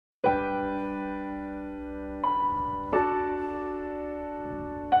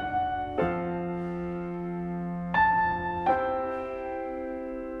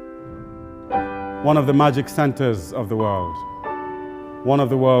one of the magic centers of the world, one of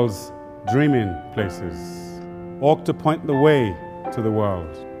the world's dreaming places, ought to point the way to the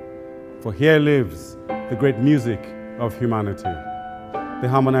world. For here lives the great music of humanity, the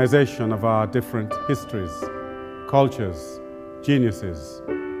harmonization of our different histories, cultures, geniuses,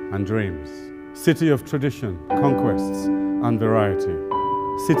 and dreams. City of tradition, conquests, and variety.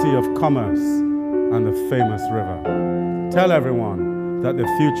 City of commerce and the famous river. Tell everyone that the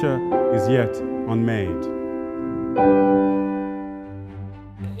future is yet unmade.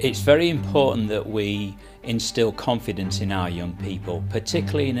 It's very important that we instill confidence in our young people,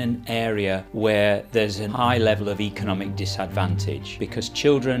 particularly in an area where there's a high level of economic disadvantage, because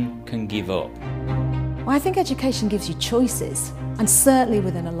children can give up. Well, I think education gives you choices, and certainly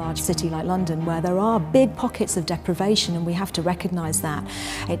within a large city like London where there are big pockets of deprivation, and we have to recognise that.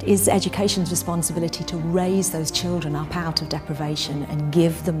 It is education's responsibility to raise those children up out of deprivation and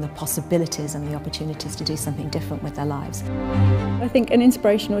give them the possibilities and the opportunities to do something different with their lives. I think an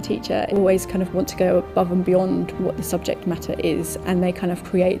inspirational teacher always kind of want to go above and beyond what the subject matter is, and they kind of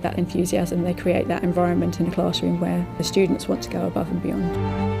create that enthusiasm, they create that environment in the classroom where the students want to go above and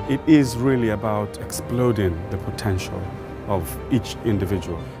beyond. It is really about exploding the potential of each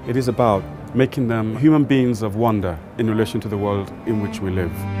individual. It is about making them human beings of wonder in relation to the world in which we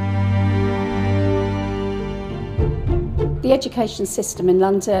live. The education system in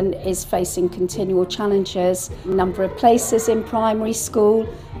London is facing continual challenges, a number of places in primary school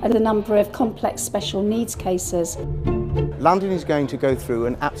and a number of complex special needs cases. London is going to go through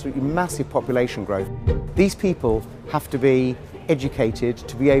an absolutely massive population growth. These people have to be educated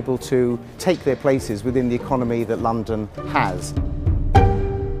to be able to take their places within the economy that London has.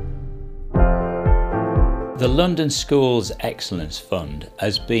 The London Schools Excellence Fund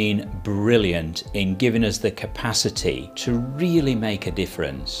has been brilliant in giving us the capacity to really make a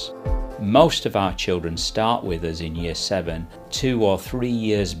difference. Most of our children start with us in Year 7, 2 or 3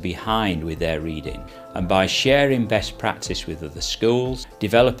 years behind with their reading. And by sharing best practice with other schools,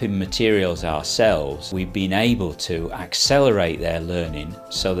 developing materials ourselves, we've been able to accelerate their learning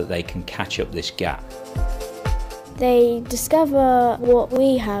so that they can catch up this gap. They discover what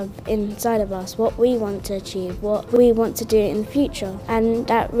we have inside of us, what we want to achieve, what we want to do in the future, and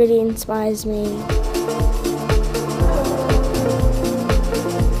that really inspires me.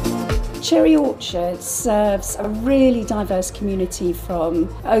 Cherry Orchard serves a really diverse community,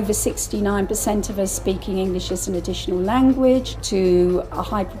 from over 69% of us speaking English as an additional language to a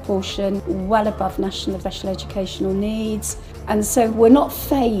high proportion well above national special educational needs. And so we're not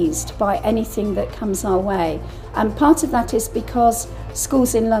fazed by anything that comes our way. And part of that is because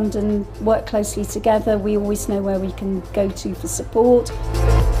schools in London work closely together. We always know where we can go to for support.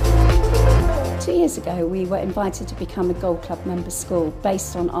 2 years ago, we were invited to become a Gold Club member school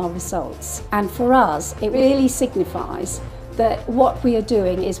based on our results. And for us, it really signifies that what we are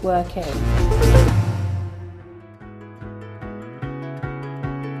doing is working.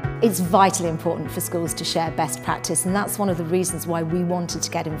 It's vitally important for schools to share best practice, and that's one of the reasons why we wanted to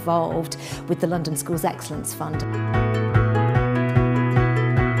get involved with the London Schools Excellence Fund.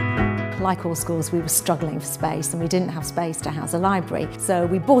 Like all schools, we were struggling for space, and we didn't have space to house a library. So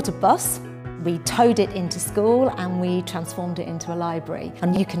we bought a bus, we towed it into school, and we transformed it into a library.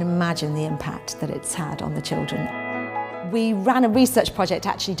 And you can imagine the impact that it's had on the children. We ran a research project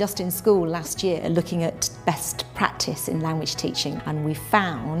actually just in school last year looking at best practice in language teaching, and we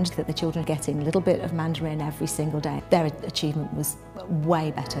found that the children are getting a little bit of Mandarin every single day. Their achievement was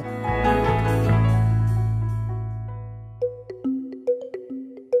way better.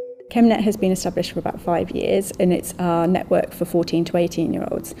 ChemNet has been established for about 5 years, and it's our network for 14 to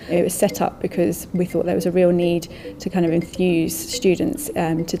 18-year-olds. It was set up because we thought there was a real need to kind of enthuse students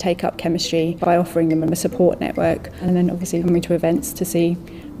to take up chemistry by offering them a support network, and then obviously coming to events to see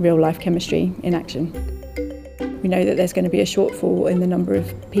real-life chemistry in action. We know that there's going to be a shortfall in the number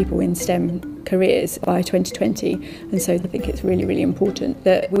of people in STEM careers by 2020, and so I think it's really, really important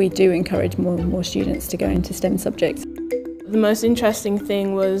that we do encourage more and more students to go into STEM subjects. The most interesting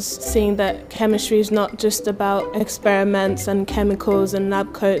thing was seeing that chemistry is not just about experiments and chemicals and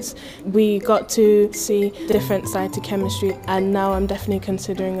lab coats. We got to see a different side to chemistry, and now I'm definitely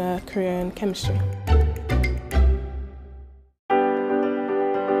considering a career in chemistry.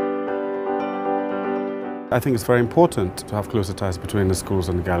 I think it's very important to have closer ties between the schools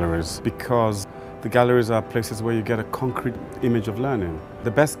and the galleries, because the galleries are places where you get a concrete image of learning. The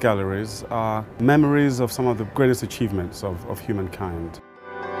best galleries are memories of some of the greatest achievements of humankind.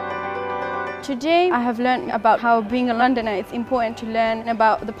 Today I have learned about how being a Londoner it's important to learn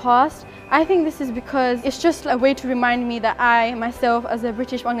about the past. I think this is because it's just a way to remind me that I, myself as a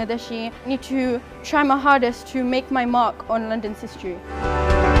British Bangladeshi, need to try my hardest to make my mark on London's history.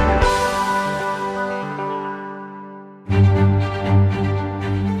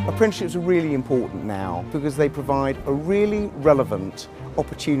 Apprenticeships are really important now because they provide a really relevant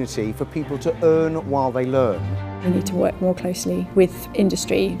opportunity for people to earn while they learn. We need to work more closely with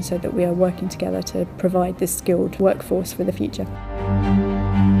industry so that we are working together to provide this skilled workforce for the future.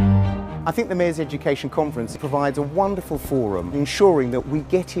 I think the Mayor's Education Conference provides a wonderful forum ensuring that we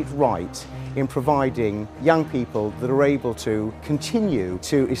get it right in providing young people that are able to continue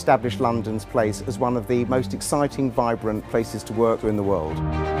to establish London's place as one of the most exciting, vibrant places to work in the world.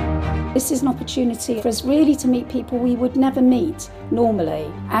 This is an opportunity for us really to meet people we would never meet normally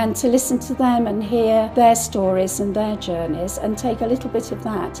and to listen to them and hear their stories and their journeys and take a little bit of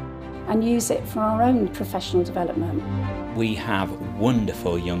that and use it for our own professional development. We have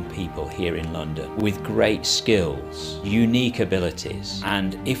wonderful young people here in London with great skills, unique abilities,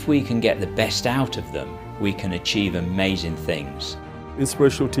 and if we can get the best out of them, we can achieve amazing things.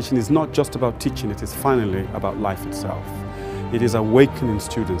 Inspirational teaching is not just about teaching, it is finally about life itself. It is awakening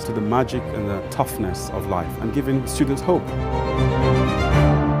students to the magic and the toughness of life and giving students hope.